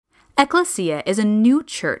Ecclesia is a new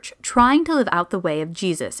church trying to live out the way of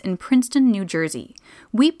Jesus in Princeton, New Jersey.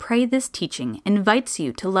 We pray this teaching invites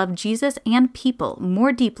you to love Jesus and people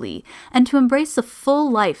more deeply and to embrace the full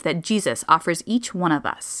life that Jesus offers each one of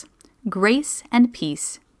us. Grace and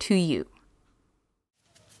peace to you.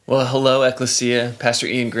 Well, hello, Ecclesia. Pastor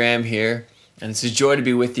Ian Graham here, and it's a joy to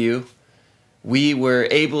be with you. We were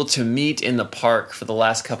able to meet in the park for the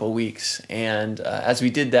last couple weeks, and as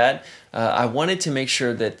we did that, I wanted to make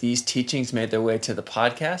sure that these teachings made their way to the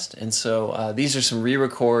podcast, and so these are some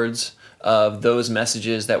re-records of those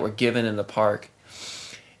messages that were given in the park.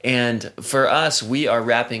 And for us, we are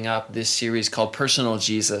wrapping up this series called Personal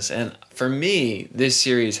Jesus. And for me, this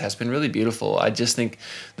series has been really beautiful. I just think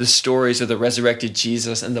the stories of the resurrected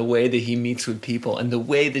Jesus and the way that he meets with people and the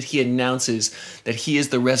way that he announces that he is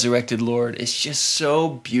the resurrected Lord is just so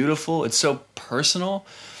beautiful. It's so personal,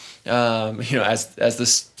 as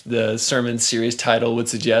the sermon series title would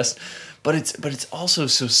suggest. But it's also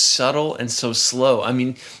so subtle and so slow. I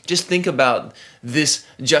mean, just think about this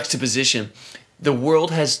juxtaposition. The world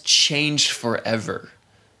has changed forever,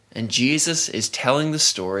 and Jesus is telling the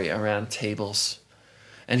story around tables,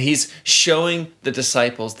 and he's showing the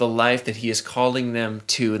disciples the life that he is calling them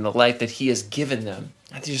to and the life that he has given them.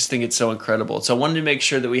 I just think it's so incredible. So I wanted to make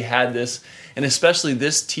sure that we had this, and especially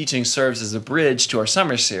this teaching serves as a bridge to our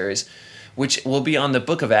summer series, which will be on the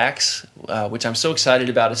book of Acts, which I'm so excited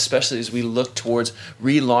about, especially as we look towards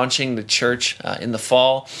relaunching the church in the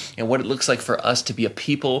fall and what it looks like for us to be a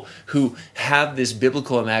people who have this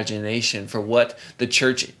biblical imagination for what the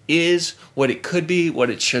church is, what it could be, what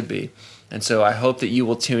it should be. And so I hope that you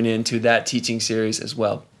will tune in to that teaching series as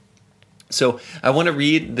well. So I want to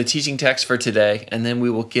read the teaching text for today, and then we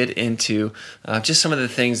will get into just some of the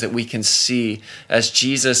things that we can see as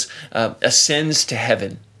Jesus ascends to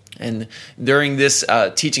heaven. And during this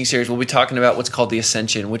teaching series, we'll be talking about what's called the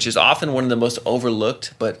Ascension, which is often one of the most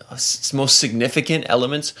overlooked but most significant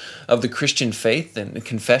elements of the Christian faith and the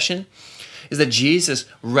confession, is that Jesus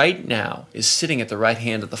right now is sitting at the right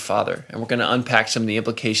hand of the Father. And we're going to unpack some of the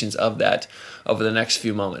implications of that over the next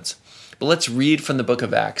few moments. But let's read from the book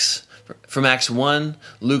of Acts. From Acts 1,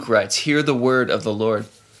 Luke writes, "Hear the word of the Lord.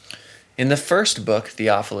 In the first book,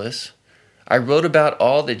 Theophilus, I wrote about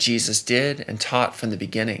all that Jesus did and taught from the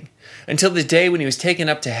beginning, until the day when he was taken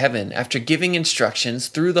up to heaven after giving instructions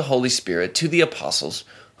through the Holy Spirit to the apostles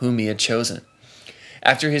whom he had chosen.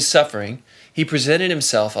 After his suffering, he presented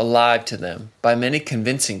himself alive to them by many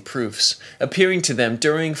convincing proofs, appearing to them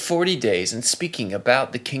during 40 days and speaking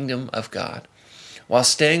about the kingdom of God. While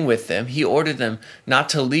staying with them, he ordered them not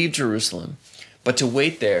to leave Jerusalem, but to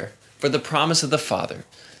wait there for the promise of the Father.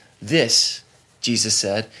 This, Jesus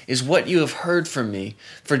said, is what you have heard from me.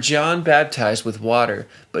 For John baptized with water,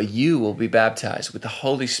 but you will be baptized with the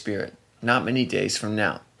Holy Spirit not many days from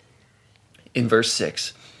now." In verse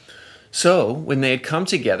 6, "So when they had come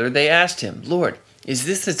together, they asked him, 'Lord, is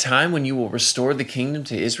this the time when you will restore the kingdom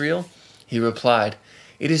to Israel?' He replied,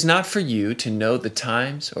 'It is not for you to know the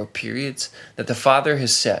times or periods that the Father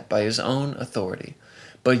has set by his own authority,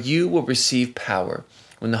 but you will receive power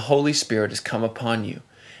when the Holy Spirit has come upon you.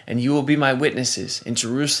 And you will be my witnesses in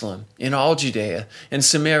Jerusalem, in all Judea, and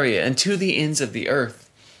Samaria, and to the ends of the earth.'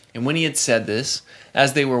 And when he had said this,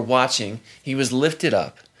 as they were watching, he was lifted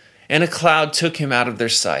up, and a cloud took him out of their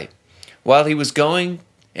sight. While he was going,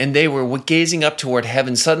 and they were gazing up toward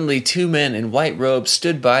heaven, suddenly 2 men in white robes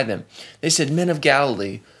stood by them. They said, 'Men of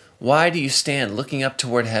Galilee, why do you stand looking up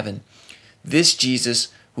toward heaven? This Jesus,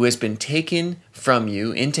 who has been taken from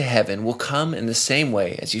you into heaven, will come in the same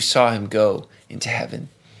way as you saw him go into heaven.'"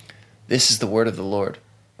 This is the word of the Lord.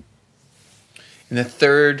 In the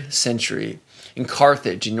 3rd century, in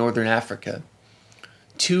Carthage in northern Africa,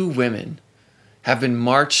 2 women have been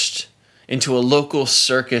marched into a local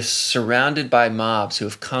circus surrounded by mobs who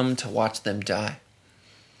have come to watch them die.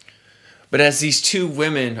 But as these 2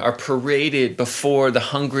 women are paraded before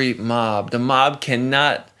the hungry mob, the mob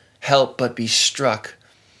cannot help but be struck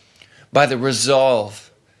by the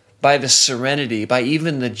resolve, by the serenity, by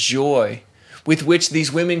even the joy with which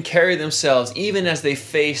these women carry themselves even as they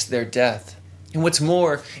face their death. And what's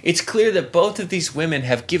more, it's clear that both of these women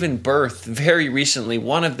have given birth very recently,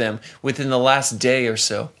 one of them within the last day or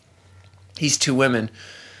so. These 2 women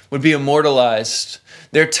would be immortalized.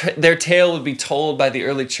 Their tale would be told by the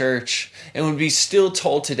early church and would be still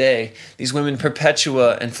told today. These women,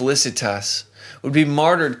 Perpetua and Felicitas, would be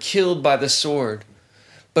martyred, killed by the sword.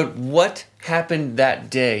 But what happened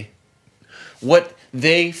that day? What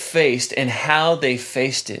they faced and how they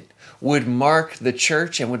faced it would mark the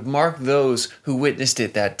church and would mark those who witnessed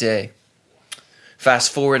it that day.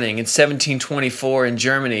 Fast forwarding, in 1724 in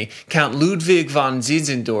Germany, Count Ludwig von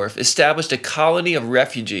Zinzendorf established a colony of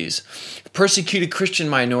refugees, persecuted Christian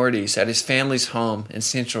minorities at his family's home in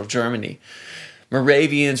central Germany.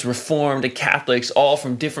 Moravians, Reformed, and Catholics, all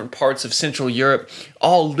from different parts of Central Europe,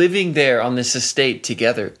 all living there on this estate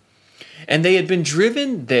together. And they had been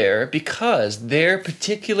driven there because their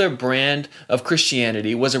particular brand of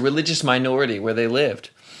Christianity was a religious minority where they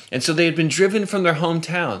lived. And so they had been driven from their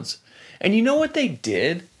hometowns. And you know what they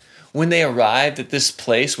did when they arrived at this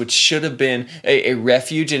place, which should have been a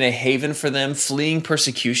refuge and a haven for them, fleeing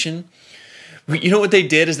persecution? You know what they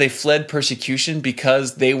did is they fled persecution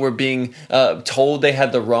because they were being told they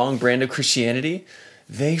had the wrong brand of Christianity.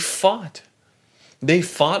 They fought. They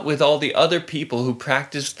fought with all the other people who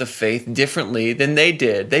practiced the faith differently than they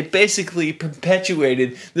did. They basically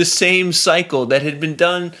perpetuated the same cycle that had been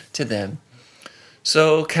done to them.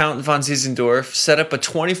 So Count von Zinzendorf set up a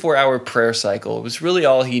 24-hour prayer cycle. It was really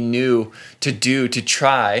all he knew to do to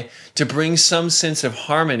try to bring some sense of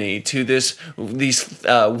harmony to these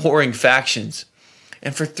warring factions.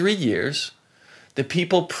 And for 3 years, the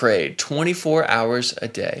people prayed 24 hours a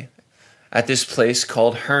day at this place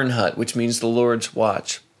called Herrnhut, which means the Lord's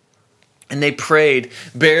watch. And they prayed,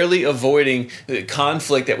 barely avoiding the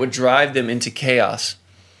conflict that would drive them into chaos.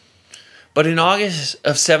 But in August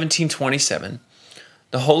of 1727,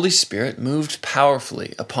 the Holy Spirit moved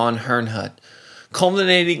powerfully upon Herrnhut,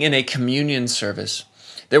 culminating in a communion service.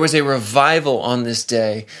 There was a revival on this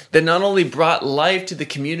day that not only brought life to the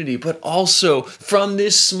community, but also from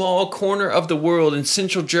this small corner of the world in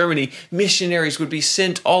central Germany, missionaries would be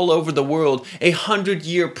sent all over the world.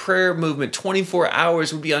 100-year prayer movement, 24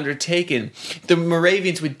 hours would be undertaken. The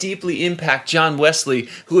Moravians would deeply impact John Wesley,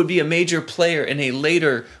 who would be a major player in a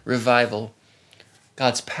later revival.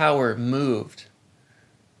 God's power moved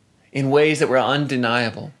in ways that were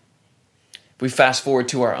undeniable. If we fast forward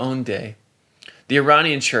to our own day, the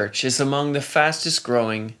Iranian church is among the fastest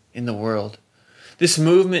growing in the world. This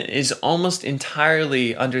movement is almost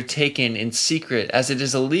entirely undertaken in secret, as it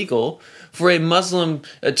is illegal for a Muslim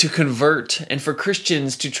to convert and for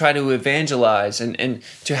Christians to try to evangelize and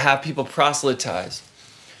to have people proselytize.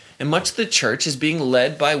 And much of the church is being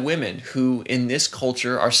led by women who, in this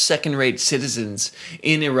culture, are second-rate citizens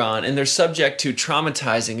in Iran, and they're subject to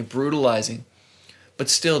traumatizing and brutalizing. But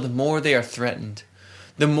still, the more they are threatened,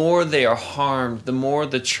 the more they are harmed, the more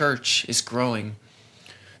the church is growing.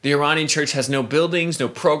 The Iranian church has no buildings, no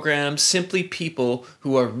programs, simply people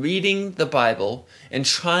who are reading the Bible and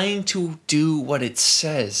trying to do what it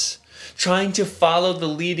says, trying to follow the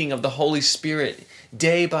leading of the Holy Spirit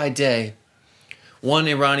day by day. One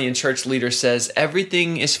Iranian church leader says,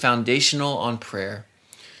 everything is foundational on prayer.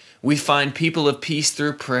 We find people of peace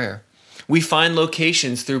through prayer. We find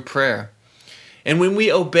locations through prayer. And when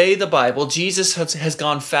we obey the Bible, Jesus has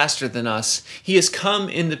gone faster than us. He has come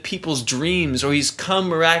in the people's dreams, or he's come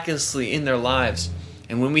miraculously in their lives.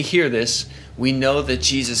 And when we hear this, we know that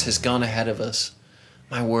Jesus has gone ahead of us.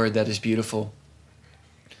 My word, that is beautiful.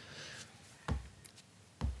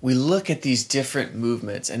 We look at these different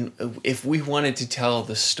movements, and if we wanted to tell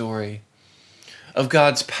the story of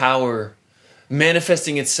God's power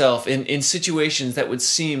manifesting itself in situations that would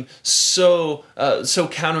seem so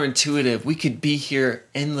counterintuitive, we could be here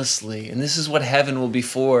endlessly. And this is what heaven will be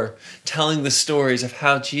for, telling the stories of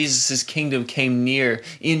how Jesus' kingdom came near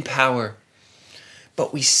in power.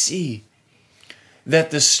 But we see that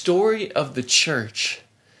the story of the church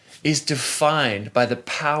is defined by the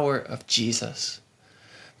power of Jesus.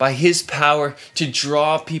 By his power to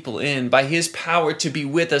draw people in, by his power to be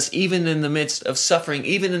with us even in the midst of suffering,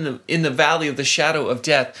 even in the valley of the shadow of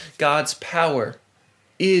death. God's power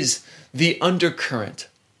is the undercurrent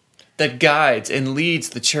that guides and leads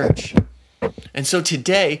the church. And so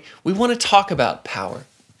today we want to talk about power.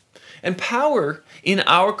 And power in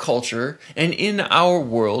our culture and in our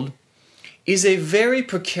world is a very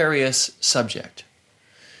precarious subject.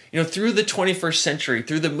 Through the 21st century,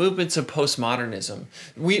 through the movements of postmodernism,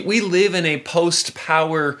 we live in a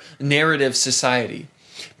post-power narrative society.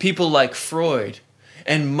 People like Freud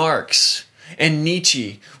and Marx and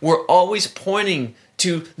Nietzsche were always pointing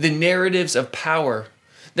to the narratives of power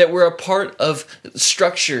that were a part of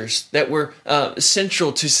structures that were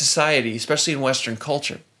central to society, especially in Western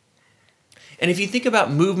culture. And if you think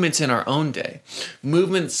about movements in our own day,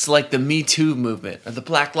 movements like the Me Too movement or the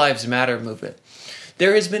Black Lives Matter movement,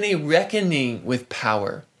 there has been a reckoning with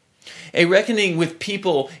power, a reckoning with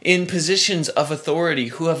people in positions of authority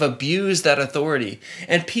who have abused that authority.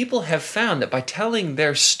 And people have found that by telling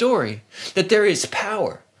their story, that there is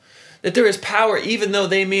power even though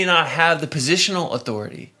they may not have the positional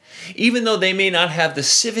authority. even though they may not have the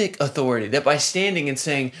civic authority, that by standing and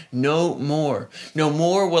saying, no more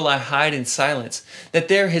will I hide in silence, that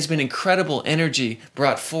there has been incredible energy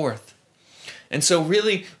brought forth. And so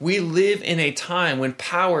really, we live in a time when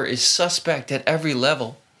power is suspect at every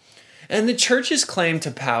level. And the church's claim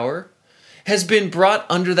to power has been brought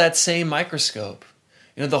under that same microscope.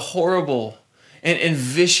 The horrible and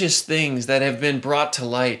vicious things that have been brought to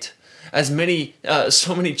light, as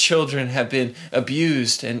so many children have been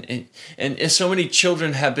abused, and so many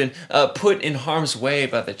children have been put in harm's way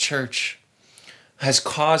by the church, has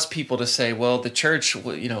caused people to say, well, the church,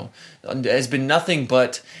 has been nothing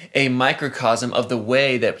but a microcosm of the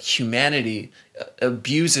way that humanity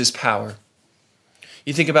abuses power.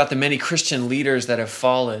 You think about the many Christian leaders that have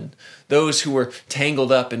fallen, those who were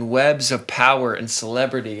tangled up in webs of power and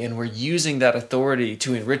celebrity and were using that authority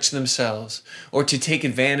to enrich themselves or to take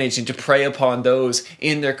advantage and to prey upon those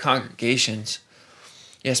in their congregations.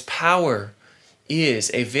 Yes, power is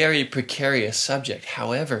a very precarious subject.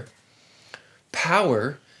 However,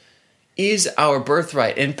 power is our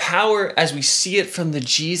birthright. And power, as we see it from the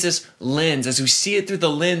Jesus lens, as we see it through the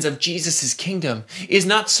lens of Jesus' kingdom, is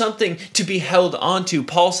not something to be held onto.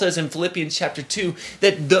 Paul says in Philippians chapter 2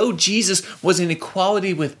 that though Jesus was in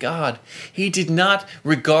equality with God, he did not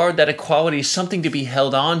regard that equality as something to be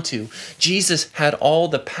held onto. Jesus had all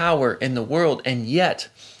the power in the world, and yet,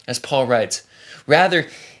 as Paul writes, rather,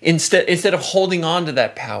 instead of holding on to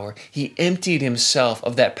that power, he emptied himself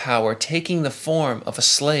of that power, taking the form of a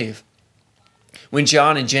slave. When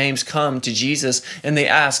John and James come to Jesus and they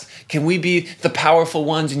ask, can we be the powerful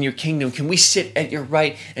ones in your kingdom? Can we sit at your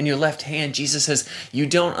right and your left hand? Jesus says, you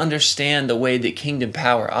don't understand the way that kingdom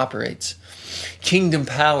power operates. Kingdom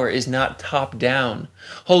power is not top down.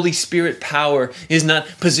 Holy Spirit power is not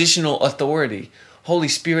positional authority. Holy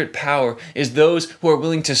Spirit power is those who are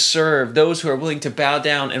willing to serve, those who are willing to bow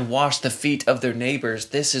down and wash the feet of their neighbors.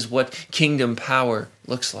 This is what kingdom power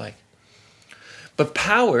looks like. But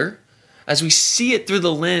power, as we see it through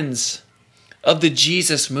the lens of the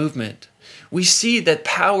Jesus movement, we see that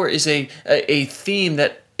power is a theme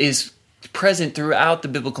that is present throughout the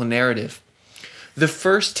biblical narrative. The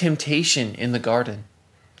first temptation in the garden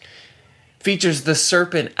features the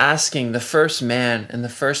serpent asking the first man and the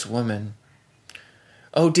first woman,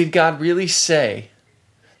 oh, did God really say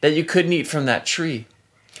that you couldn't eat from that tree?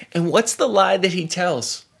 And what's the lie that he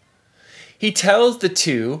tells? He tells the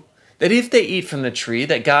two that if they eat from the tree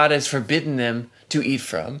that God has forbidden them to eat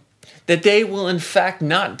from, that they will in fact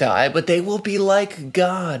not die, but they will be like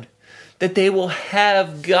God, that they will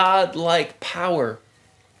have God-like power.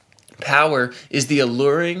 Power is the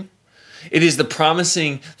alluring, it is the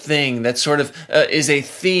promising thing that sort of is a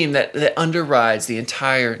theme that underrides the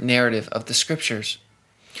entire narrative of the scriptures.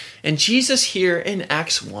 And Jesus here in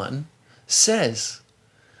Acts 1 says,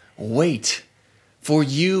 wait, for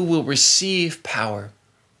you will receive power.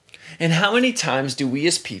 And how many times do we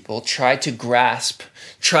as people try to grasp,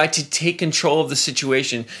 try to take control of the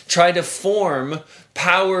situation, try to form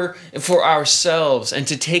power for ourselves and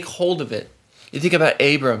to take hold of it? You think about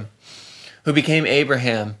Abram, who became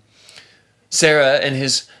Abraham. Sarah, in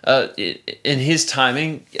his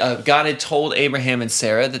timing, God had told Abraham and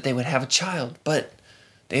Sarah that they would have a child, but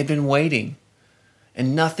they had been waiting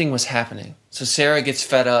and nothing was happening. So Sarah gets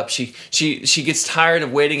fed up. She gets tired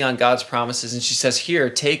of waiting on God's promises, and she says, here,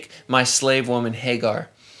 take my slave woman Hagar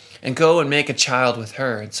and go and make a child with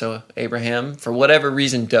her. And so Abraham, for whatever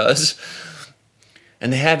reason, does.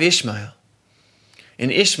 And they have Ishmael.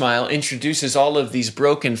 And Ishmael introduces all of these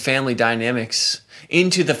broken family dynamics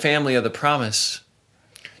into the family of the promise.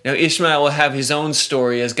 Now Ishmael will have his own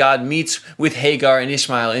story as God meets with Hagar and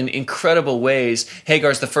Ishmael in incredible ways.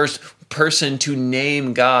 Hagar's the first person to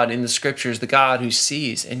name God in the scriptures, the God who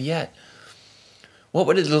sees. And yet, what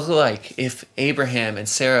would it look like if Abraham and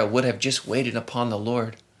Sarah would have just waited upon the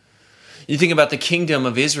Lord? You think about the kingdom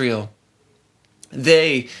of Israel.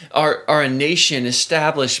 They are a nation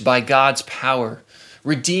established by God's power,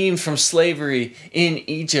 redeemed from slavery in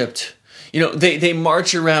Egypt. They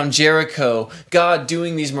march around Jericho, God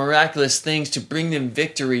doing these miraculous things to bring them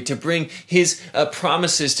victory, to bring his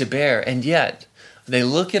promises to bear. And yet, they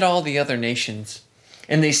look at all the other nations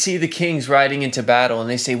and they see the kings riding into battle and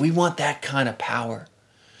they say, we want that kind of power.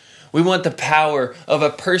 We want the power of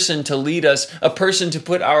a person to lead us, a person to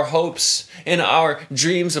put our hopes and our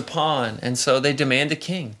dreams upon. And so they demand a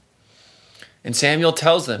king. And Samuel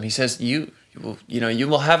tells them, he says, you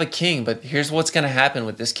will have a king, but here's what's going to happen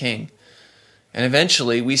with this king. And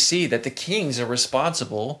eventually we see that the kings are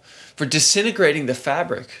responsible for disintegrating the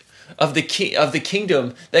fabric of the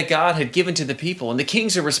kingdom that God had given to the people. And the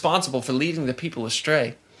kings are responsible for leading the people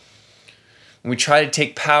astray. when we try to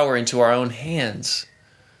take power into our own hands,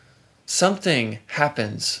 something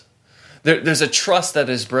happens. There's a trust that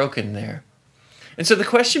is broken there. And so the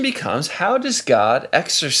question becomes, how does God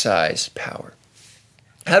exercise power?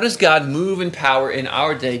 How does God move in power in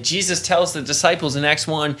our day? Jesus tells the disciples in Acts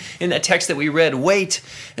 1, in that text that we read, wait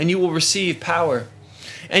and you will receive power.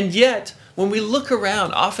 And yet, when we look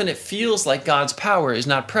around, often it feels like God's power is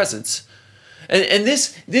not present. And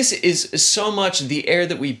this is so much the air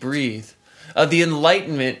that we breathe. The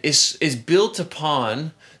Enlightenment is built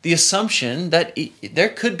upon the assumption that there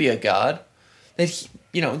could be a God, that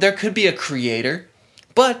there could be a creator,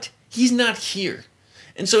 but he's not here.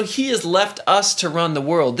 And so he has left us to run the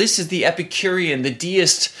world. This is the Epicurean, the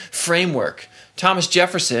deist framework. Thomas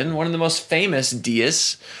Jefferson, one of the most famous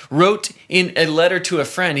deists, wrote in a letter to a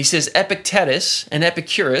friend, he says, Epictetus and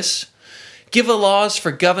Epicurus give laws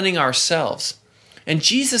for governing ourselves. And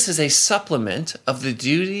Jesus is a supplement of the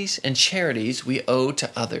duties and charities we owe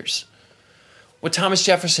to others. What Thomas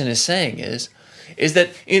Jefferson is saying is that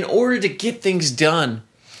in order to get things done,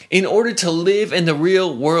 in order to live in the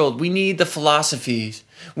real world, we need the philosophies.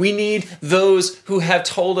 We need those who have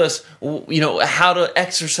told us, how to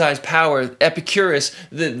exercise power. Epicurus,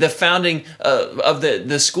 the founding of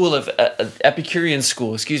the school of Epicurean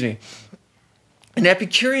school, And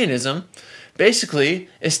Epicureanism basically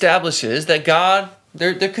establishes that God,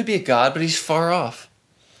 there could be a God, but he's far off.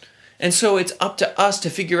 And so it's up to us to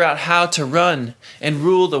figure out how to run and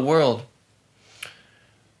rule the world.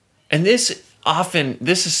 And this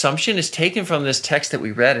assumption is taken from this text that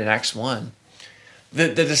we read in Acts 1.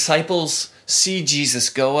 The disciples see Jesus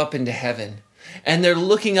go up into heaven, and they're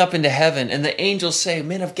looking up into heaven, and the angels say,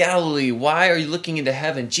 Men of Galilee, why are you looking into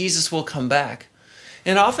heaven? Jesus will come back.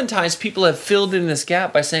 And oftentimes people have filled in this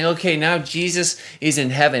gap by saying, okay, now Jesus is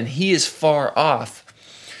in heaven. He is far off.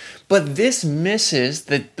 But this misses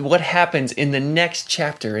what happens in the next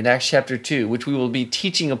chapter, in Acts chapter 2, which we will be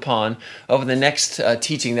teaching upon over the next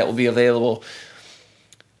teaching that will be available.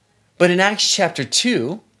 But in Acts chapter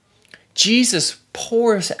 2, Jesus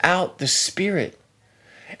pours out the Spirit.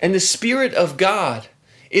 And the Spirit of God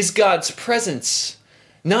is God's presence.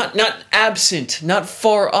 Not absent, not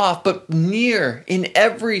far off, but near in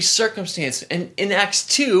every circumstance. And in Acts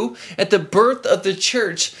 2, at the birth of the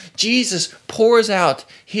church, Jesus pours out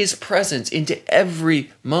his presence into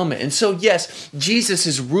every moment. And so, yes, Jesus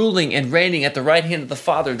is ruling and reigning at the right hand of the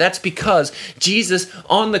Father. That's because Jesus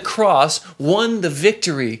on the cross won the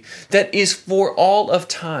victory that is for all of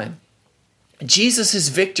time. Jesus'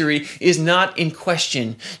 victory is not in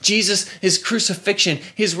question. His crucifixion,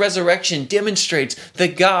 his resurrection demonstrates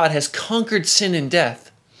that God has conquered sin and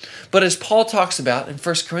death. But as Paul talks about in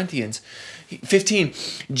 1 Corinthians 15,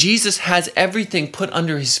 Jesus has everything put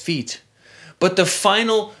under his feet. But the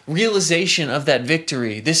final realization of that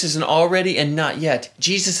victory, this is an already and not yet.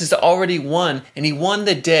 Jesus has already won, and he won on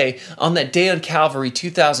that day on Calvary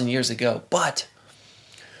 2,000 years ago. But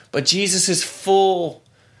Jesus' full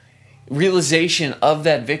realization of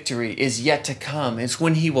that victory is yet to come. It's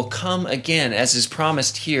when he will come again, as is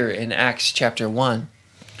promised here in Acts chapter 1.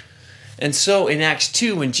 And so in Acts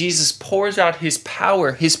 2, when Jesus pours out his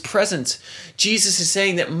power, his presence, Jesus is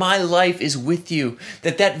saying that my life is with you,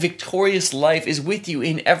 that victorious life is with you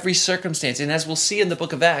in every circumstance. And as we'll see in the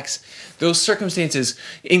book of Acts, those circumstances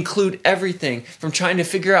include everything from trying to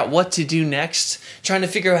figure out what to do next, trying to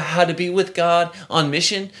figure out how to be with God on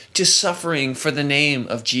mission, to suffering for the name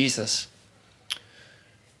of Jesus.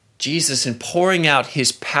 Jesus, in pouring out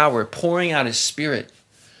his power, pouring out his Spirit,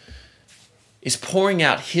 is pouring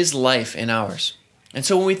out his life in ours. And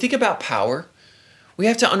so when we think about power, we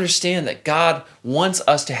have to understand that God wants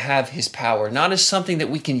us to have his power, not as something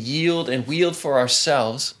that we can yield and wield for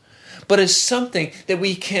ourselves, but as something that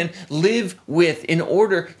we can live with in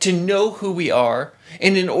order to know who we are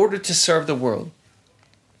and in order to serve the world.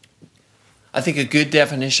 I think a good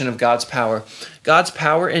definition of God's power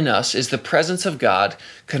in us is the presence of God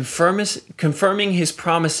confirming his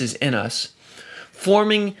promises in us,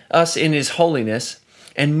 forming us in his holiness,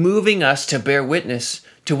 and moving us to bear witness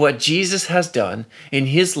to what Jesus has done in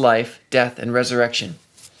his life, death, and resurrection.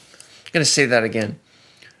 I'm going to say that again.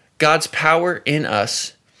 God's power in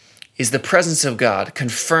us is the presence of God,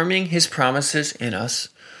 confirming his promises in us,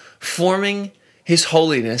 forming his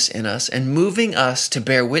holiness in us, and moving us to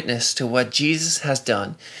bear witness to what Jesus has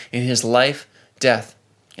done in his life, death,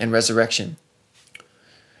 and resurrection.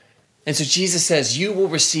 And so Jesus says, you will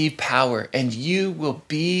receive power and you will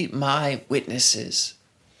be my witnesses.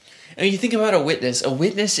 And when you think about a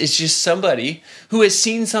witness is just somebody who has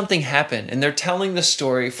seen something happen and they're telling the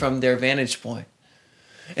story from their vantage point.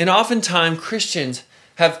 And oftentimes Christians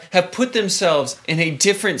have put themselves in a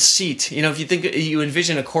different seat. If you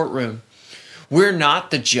envision a courtroom, we're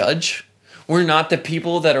not the judge. We're not the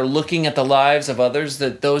people that are looking at the lives of others,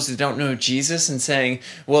 those that don't know Jesus, and saying,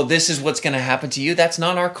 well, this is what's going to happen to you. That's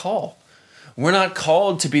not our call. We're not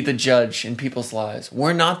called to be the judge in people's lives.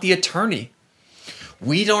 We're not the attorney.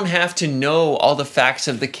 We don't have to know all the facts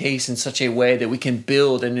of the case in such a way that we can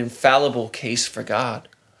build an infallible case for God.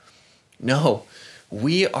 No,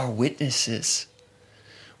 we are witnesses.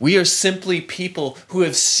 We are simply people who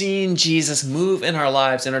have seen Jesus move in our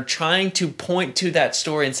lives and are trying to point to that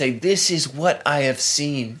story and say, this is what I have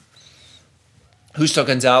seen. Justo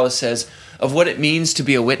Gonzalez says of what it means to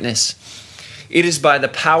be a witness. It is by the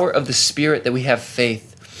power of the Spirit that we have faith.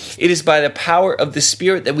 It is by the power of the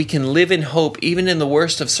Spirit that we can live in hope even in the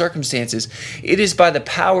worst of circumstances. It is by the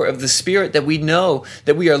power of the Spirit that we know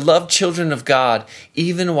that we are loved children of God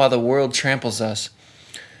even while the world tramples us.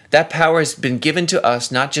 That power has been given to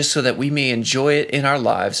us not just so that we may enjoy it in our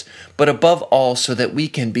lives, but above all so that we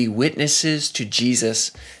can be witnesses to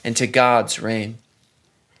Jesus and to God's reign.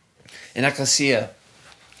 In Ecclesia,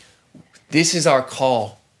 this is our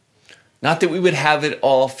call. Not that we would have it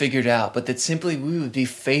all figured out, but that simply we would be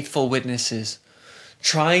faithful witnesses,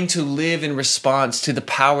 trying to live in response to the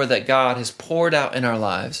power that God has poured out in our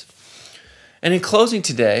lives. And in closing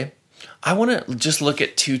today, I want to just look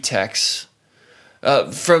at two texts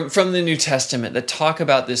from the New Testament that talk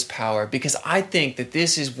about this power, because I think that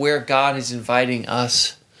this is where God is inviting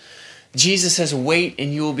us. Jesus says, wait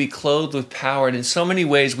and you will be clothed with power. And in so many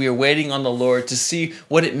ways, we are waiting on the Lord to see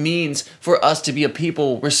what it means for us to be a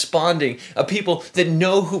people responding, a people that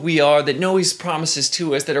know who we are, that know His promises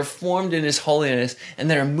to us, that are formed in His holiness,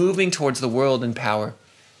 and that are moving towards the world in power.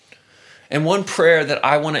 And one prayer that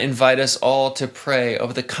I want to invite us all to pray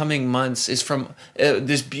over the coming months is from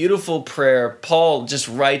this beautiful prayer Paul just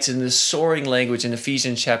writes in this soaring language in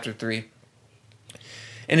Ephesians chapter 3.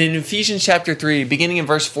 And in Ephesians chapter 3, beginning in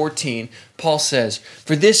verse 14, Paul says,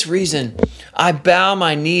 "For this reason I bow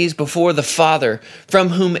my knees before the Father, from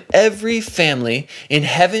whom every family in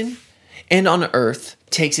heaven and on earth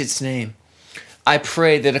takes its name. I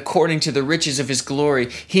pray that according to the riches of His glory,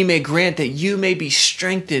 He may grant that you may be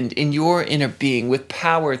strengthened in your inner being with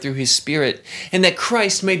power through His Spirit, and that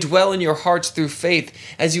Christ may dwell in your hearts through faith,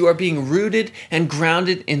 as you are being rooted and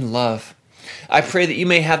grounded in love. I pray that you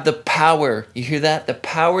may have the power," you hear that? The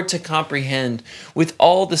power to comprehend with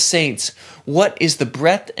all the saints what is the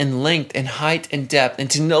breadth and length and height and depth, and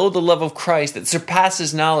to know the love of Christ that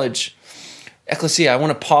surpasses knowledge. Ecclesia, I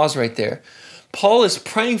want to pause right there. Paul is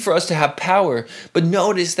praying for us to have power, but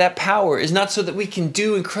notice that power is not so that we can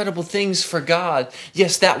do incredible things for God.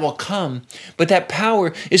 Yes, that will come, but that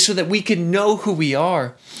power is so that we can know who we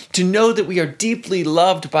are, to know that we are deeply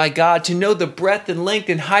loved by God, to know the breadth and length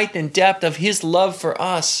and height and depth of His love for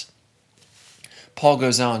us. Paul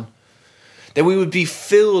goes on, that we would be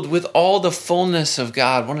filled with all the fullness of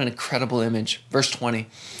God. What an incredible image. Verse 20.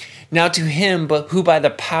 Now to Him, who by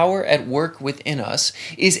the power at work within us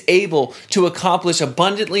is able to accomplish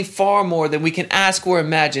abundantly far more than we can ask or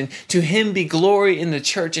imagine, to Him be glory in the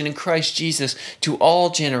church and in Christ Jesus to all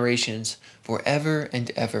generations, forever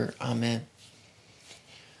and ever. Amen.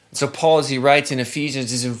 So Paul, as he writes in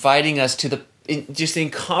Ephesians, is inviting us to the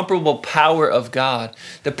incomparable power of God,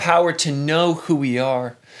 the power to know who we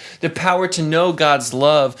are, the power to know God's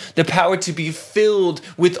love, the power to be filled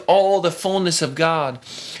with all the fullness of God,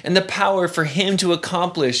 and the power for Him to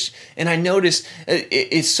accomplish. And I notice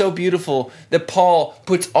it's so beautiful that Paul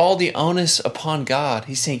puts all the onus upon God.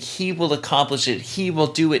 He's saying He will accomplish it. He will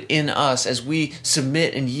do it in us as we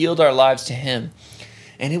submit and yield our lives to Him.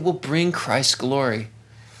 And it will bring Christ's glory.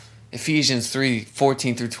 Ephesians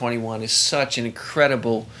 3:14 through 21 is such an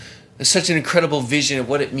incredible vision of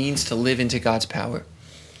what it means to live into God's power.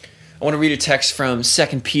 I want to read a text from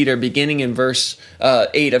 2 Peter, beginning in verse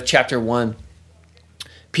 8 of chapter 1.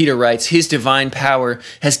 Peter writes, "His divine power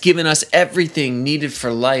has given us everything needed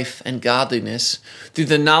for life and godliness through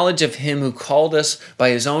the knowledge of Him who called us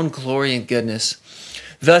by His own glory and goodness.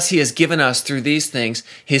 Thus He has given us through these things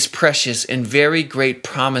His precious and very great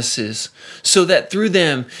promises, so that through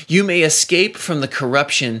them you may escape from the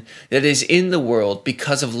corruption that is in the world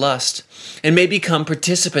because of lust, and may become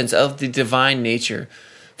participants of the divine nature.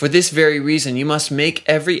 For this very reason you must make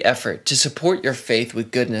every effort to support your faith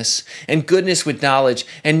with goodness, and goodness with knowledge,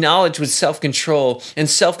 and knowledge with self-control, and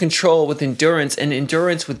self-control with endurance, and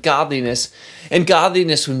endurance with godliness, and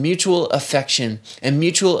godliness with mutual affection, and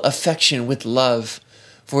mutual affection with love.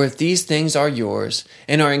 For if these things are yours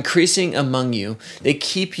and are increasing among you, they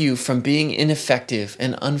keep you from being ineffective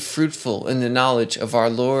and unfruitful in the knowledge of our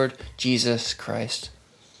Lord Jesus Christ."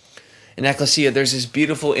 And Ecclesia, there's this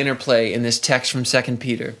beautiful interplay in this text from 2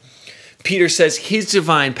 Peter. Peter says his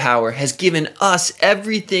divine power has given us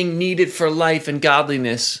everything needed for life and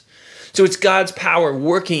godliness. So it's God's power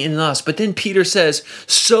working in us. But then Peter says,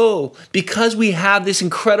 so because we have this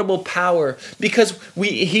incredible power,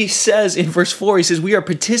 he says in verse 4, he says, we are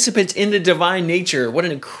participants in the divine nature. What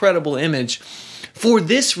an incredible image. For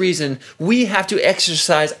this reason, we have to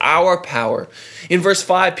exercise our power. In verse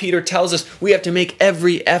 5, Peter tells us we have to make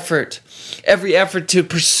every effort to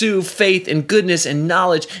pursue faith and goodness and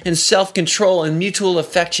knowledge and self-control and mutual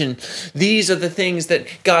affection. These are the things that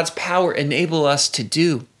God's power enable us to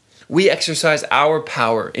do. We exercise our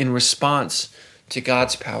power in response to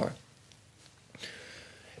God's power.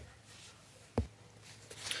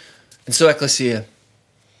 And so, Ecclesia,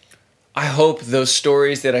 I hope those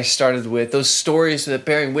stories that I started with, those stories that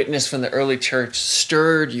bearing witness from the early church,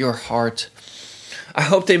 stirred your heart. I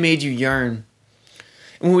hope they made you yearn.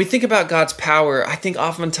 And when we think about God's power, I think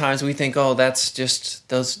oftentimes we think, oh, that's just,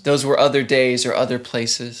 those were other days or other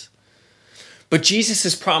places. But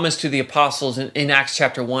Jesus' promise to the apostles in Acts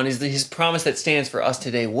chapter 1 is his promise that stands for us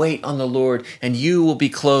today. Wait on the Lord, and you will be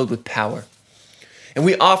clothed with power. And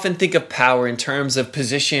we often think of power in terms of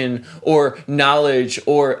position or knowledge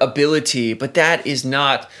or ability, but that is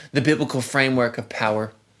not the biblical framework of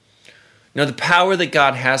power. No, the power that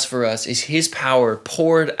God has for us is his power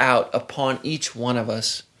poured out upon each one of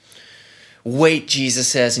us. Wait, Jesus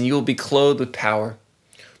says, and you will be clothed with power.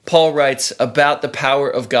 Paul writes about the power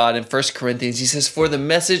of God in 1 Corinthians. He says, for the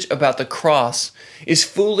message about the cross is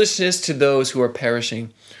foolishness to those who are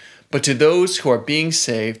perishing, but to those who are being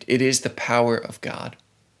saved, it is the power of God.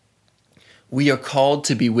 We are called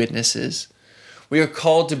to be witnesses. We are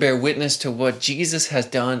called to bear witness to what Jesus has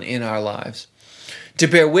done in our lives. To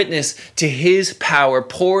bear witness to his power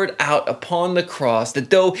poured out upon the cross, that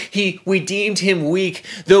though we deemed him weak,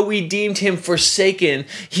 though we deemed him forsaken,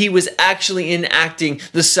 he was actually enacting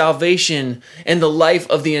the salvation and the life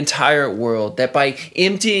of the entire world, that by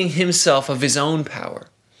emptying himself of his own power,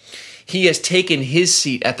 he has taken his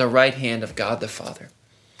seat at the right hand of God the Father.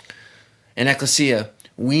 And Ecclesia,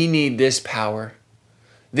 we need this power,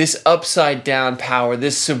 this upside down power,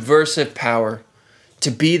 this subversive power, to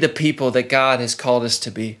be the people that God has called us to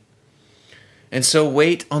be. And so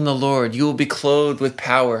wait on the Lord. You will be clothed with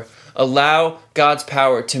power. Allow God's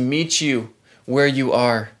power to meet you where you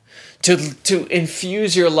are, to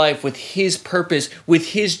infuse your life with his purpose,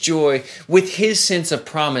 with his joy, with his sense of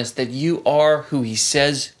promise that you are who he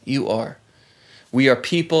says you are. We are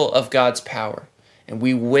people of God's power, and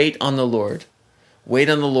we wait on the Lord. Wait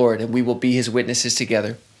on the Lord, and we will be his witnesses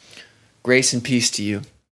together. Grace and peace to you.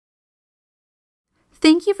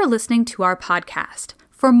 Thank you for listening to our podcast.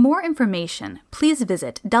 For more information, please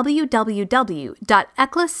visit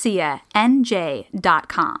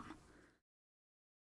www.ecclesianj.com.